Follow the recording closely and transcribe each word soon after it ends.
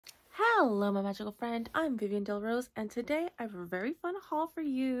Hello, my magical friend. I'm Vivian Del Rose, and today I have a very fun haul for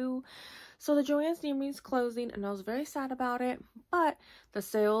you. So the Joann's near me is closing, and I was very sad about it, but the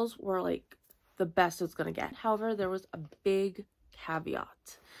sales were like the best it's gonna get. However, there was a big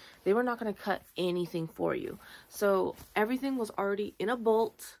caveat. They were not gonna cut anything for you. So everything was already in a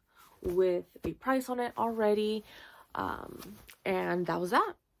bolt with a price on it already, and that was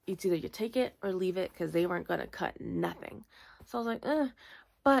that. It's either you take it or leave it because they weren't gonna cut nothing. So I was like, eh.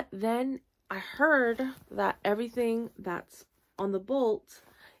 But then I heard that everything that's on the bolt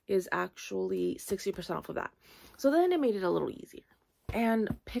is actually 60% off of that. So then it made it a little easier.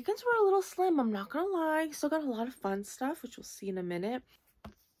 And pickings were a little slim, I'm not gonna lie. Still got a lot of fun stuff, which you'll see in a minute.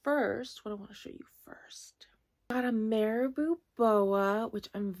 First, what I want to show you first. Got a marabou boa, which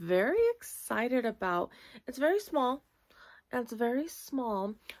I'm very excited about. It's very small.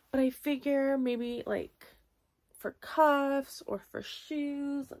 But I figure maybe like for cuffs or for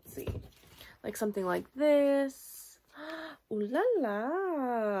shoes, let's see, like something like this. Ooh la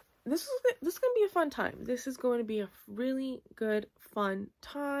la, this is gonna be a fun time. This is going to be a really good fun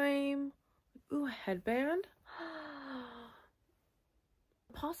time. Ooh, a headband.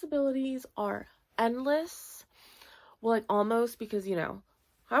 Possibilities are endless. Well, like almost, because you know,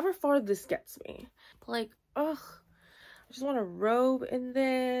 however far this gets me, like, ugh, I just want a robe in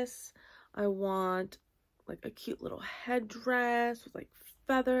this. I want like a cute little headdress with like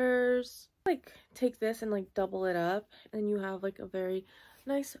feathers. Like take this and like double it up and you have like a very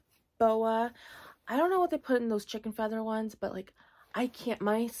nice boa. I don't know what they put in those chicken feather ones, but like I can't,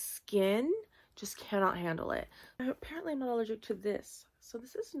 my skin just cannot handle it. Apparently I'm not allergic to this, so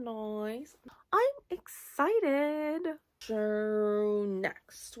this is nice. I'm excited. So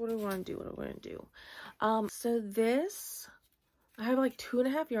next, what do we want to do? So this, I have like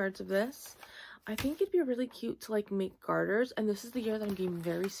 2.5 yards of this. I think it'd be really cute to like make garters, and this is the year that I'm getting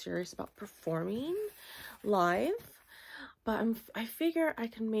very serious about performing live. But I figure I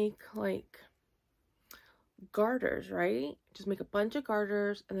can make like garters, right? Just make a bunch of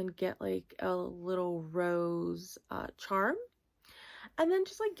garters and then get like a little rose charm, and then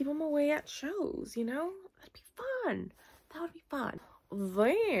just like give them away at shows, you know? That'd be fun. That would be fun.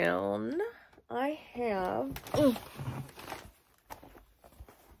 Then I have,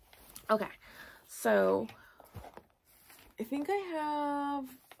 okay, so I think I have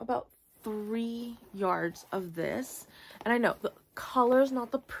about 3 yards of this, and I know the color's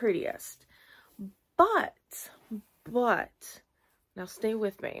not the prettiest, but now stay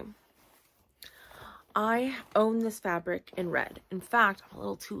with me. I own this fabric in red. In fact, I'm a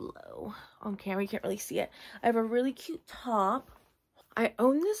little too low on camera, you can't really see it. I have a really cute top. I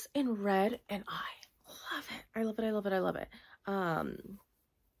own this in red and I love it. I love it.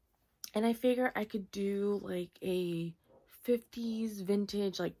 And I figure I could do like a 50s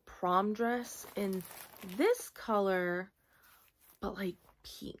vintage like prom dress in this color, but like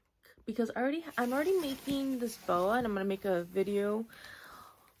pink, because I'm already making this boa, and I'm gonna make a video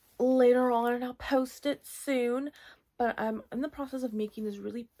later on and I'll post it soon. But I'm in the process of making this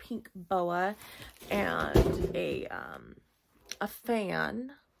really pink boa and a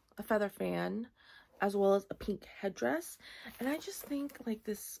feather fan, as well as a pink headdress. And I just think like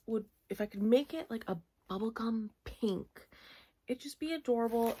this would, if I could make it like a bubblegum pink, it'd just be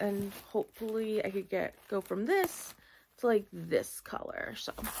adorable, and hopefully I could go from this to like this color.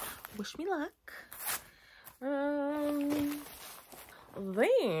 So wish me luck.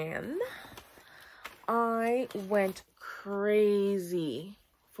 Then I went crazy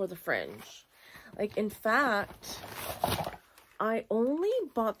for the fringe. Like, in fact, I only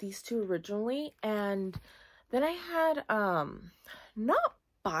bought these two originally, and then I had not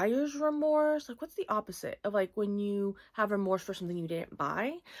buyer's remorse. Like, what's the opposite of like when you have remorse for something you didn't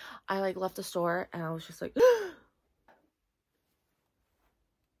buy? I like left the store and I was just like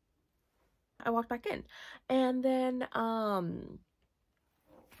I walked back in, and then I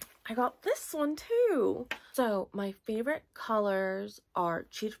got this one too. So my favorite colors are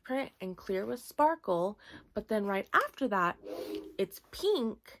cheetah print and clear with sparkle, but then right after that it's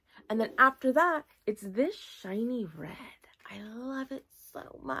pink, and then after that it's this shiny red. I love it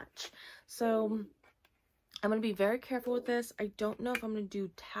so much. So I'm going to be very careful with this. I don't know if I'm going to do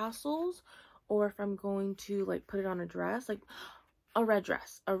tassels or if I'm going to like put it on a dress, like a red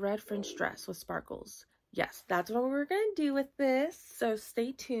dress, a red French dress with sparkles. Yes, that's what we're going to do with this. So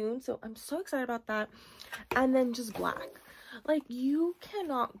stay tuned. So I'm so excited about that. And then just black. Like, you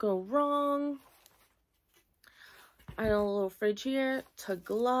cannot go wrong. I know, a little fridge here to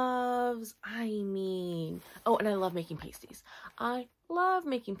gloves. I mean, oh, and I love making pasties. I love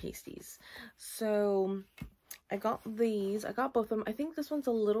making pasties. So I got these. I got both of them. I think this one's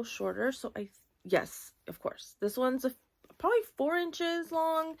a little shorter, so yes, of course. This one's probably 4 inches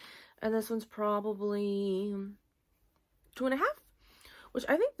long, and this one's probably 2.5, which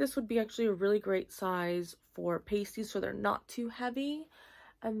I think this would be actually a really great size for pasties, so they're not too heavy.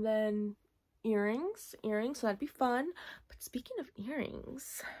 And then earrings, so that'd be fun. But speaking of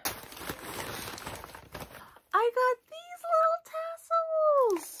earrings, I got these little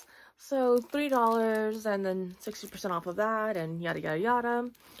tassels. So $3 and then 60% off of that and yada yada yada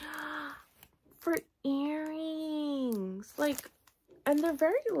for earrings. Like, and they're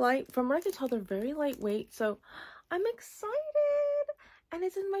very light. From what I can tell, they're very lightweight. So I'm excited, and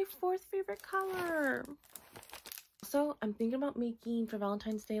it's in my 4th favorite color. So I'm thinking about making for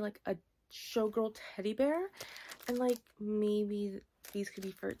Valentine's Day like a showgirl teddy bear, and like maybe these could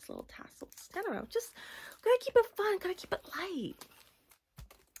be for its little tassels. I don't know, just gotta keep it fun, gotta keep it light.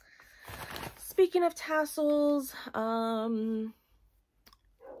 Speaking of tassels,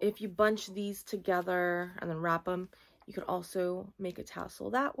 if you bunch these together and then wrap them, you could also make a tassel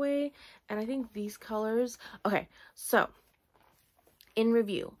that way. And I think these colors, okay, so in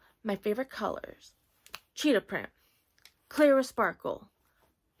review, my favorite colors: cheetah print, clear with sparkle,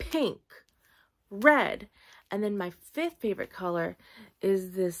 pink, red, and then my 5th favorite color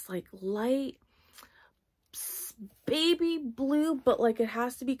is this like light baby blue, but like it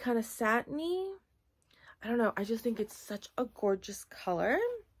has to be kind of satiny. I don't know, I just think it's such a gorgeous color.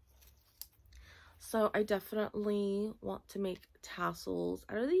 So I definitely want to make tassels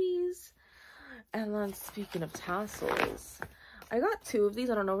out of these. And then speaking of tassels, I got 2 of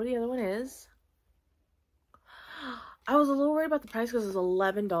these. I don't know where the other one is. I was a little worried about the price because it's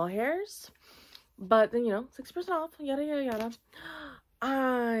 11 doll hairs, but then, you know, 60% off, yada yada yada.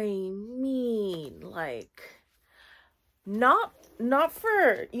 I mean, like, not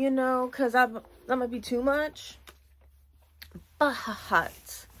for, you know, because that might be too much,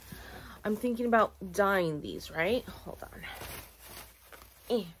 but I'm thinking about dyeing these, right? Hold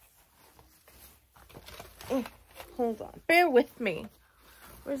on. Hold on, bear with me.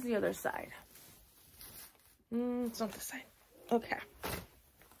 Where's the other side? It's not this side. Okay.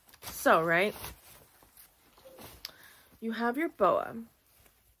 So, right, you have your boa,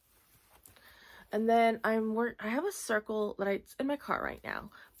 and then I have a circle that it's in my car right now,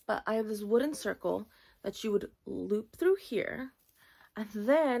 but I have this wooden circle that you would loop through here, and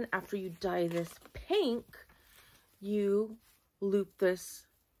then after you dye this pink, you loop this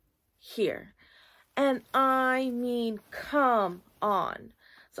here. And I mean, come on.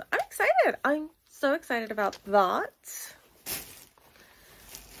 So I'm excited. I'm so excited about that.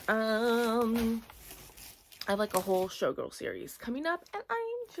 I have like a whole showgirl series coming up, and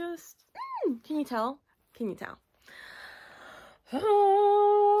I'm just, can you tell? Can you tell?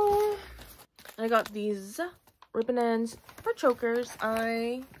 I got these ribbon ends for chokers.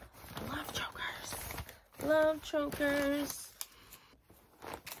 I love chokers. Love chokers.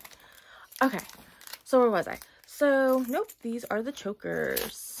 Okay, so where was I? So, nope, these are the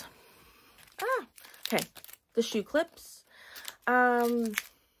chokers. Okay, the shoe clips.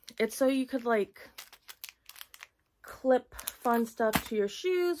 It's so you could like clip fun stuff to your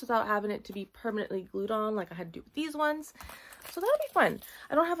shoes without having it to be permanently glued on like I had to do with these ones. So that'll be fun.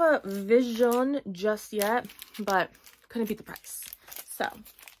 I don't have a vision just yet, but couldn't beat the price. So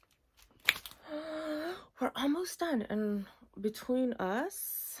we're almost done, and between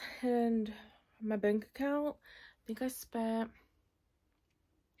us and my bank account, I think I spent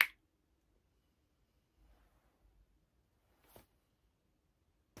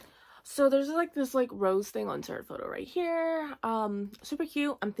so there's like this like rose thing on insert photo right here. Super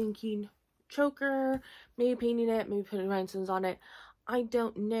cute. I'm thinking choker, maybe painting it, maybe putting rhinestones on it. I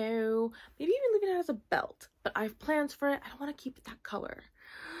don't know. Maybe even leaving it as a belt, but I have plans for it. I don't want to keep it that color.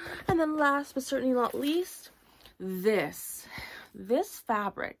 And then last but certainly not least, this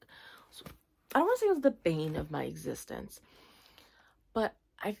fabric. So, I don't want to say it was the bane of my existence, but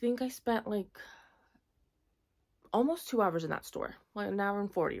I think I spent like almost 2 hours in that store, like an hour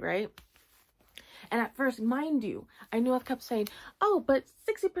and 40, right? And at first, mind you, I knew I kept saying, oh, but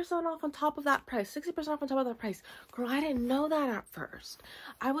 60% off on top of that price, 60% off on top of that price. Girl, I didn't know that at first.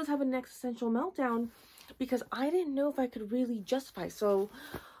 I was having an existential meltdown because I didn't know if I could really justify. So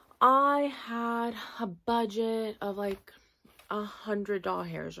I had a budget of like $100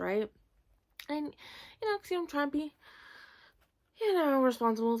 hairs, right? And, you know, because I'm trying to be, you know,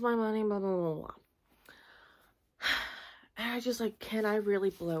 responsible with my money, blah, blah, blah, blah. And I just like, can I really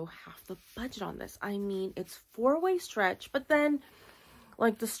blow half the budget on this? I mean, it's 4-way stretch, but then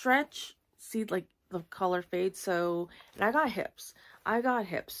like the stretch, see like the color fades. So, and I got hips.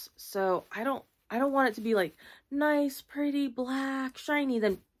 So I don't I don't want it to be like nice, pretty, black, shiny,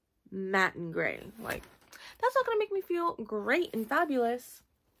 then matte and gray. Like, that's not gonna make me feel great and fabulous.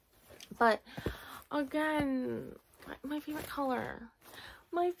 But again, my favorite color.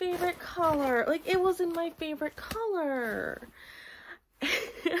 My favorite color. Like, it wasn't my favorite color.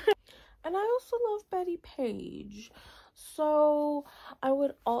 And I also love Betty Page. So I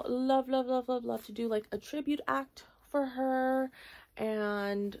would love to do like a tribute act for her.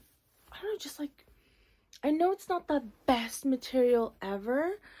 And I don't know, just like, I know it's not the best material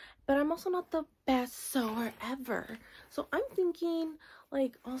ever, but I'm also not the best sewer ever. So I'm thinking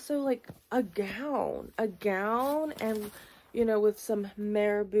like also like a gown and, you know, with some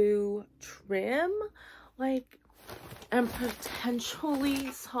marabou trim, like, and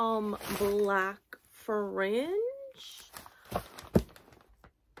potentially some black fringe.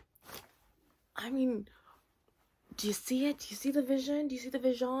 I mean, do you see it? Do you see the vision? Do you see the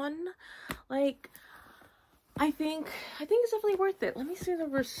vision? Like, I think it's definitely worth it. Let me see the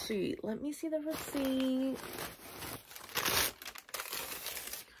receipt. Let me see the receipt.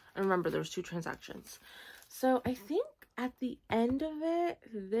 And remember, there's 2 transactions. So I think at the end of it,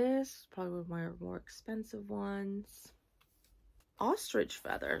 this is probably one of my more expensive ones. Ostrich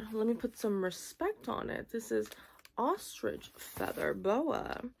feather. Let me put some respect on it. This is ostrich feather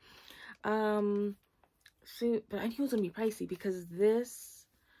boa. See, but I knew it was gonna be pricey because this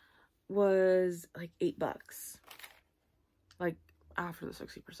was like $8, like after the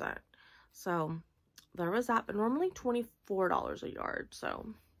 60%. So there was that, but normally $24 a yard. So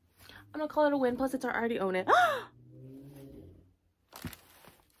I'm gonna call it a win. Plus, I already own it.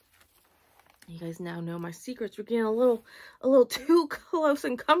 You guys now know my secrets. We're getting a little too close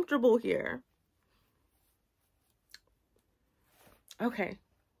and comfortable here. Okay,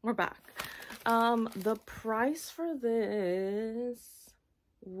 we're back. The price for this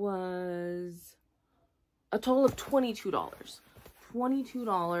was a total of $22.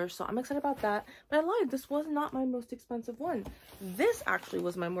 $22, so I'm excited about that. But I lied, this was not my most expensive one. This actually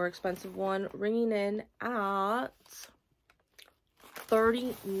was my more expensive one, ringing in at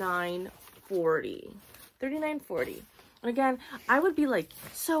 $39.40. $39.40. And again, I would be like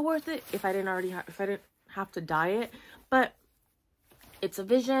so worth it if I didn't have to dye it, but it's a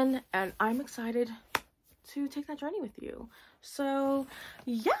vision and I'm excited to take that journey with you. So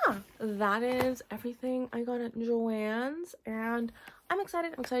yeah, that is everything I got at Joann's, and I'm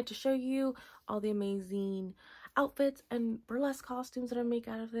excited to show you all the amazing outfits and burlesque costumes that I make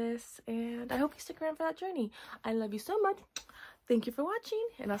out of this, and I hope you stick around for that journey. I love you so much. Thank you for watching,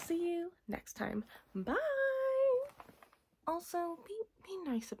 and I'll see you next time. Bye. Also, be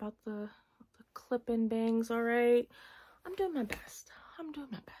nice about the clip-in bangs, all right? I'm doing my best.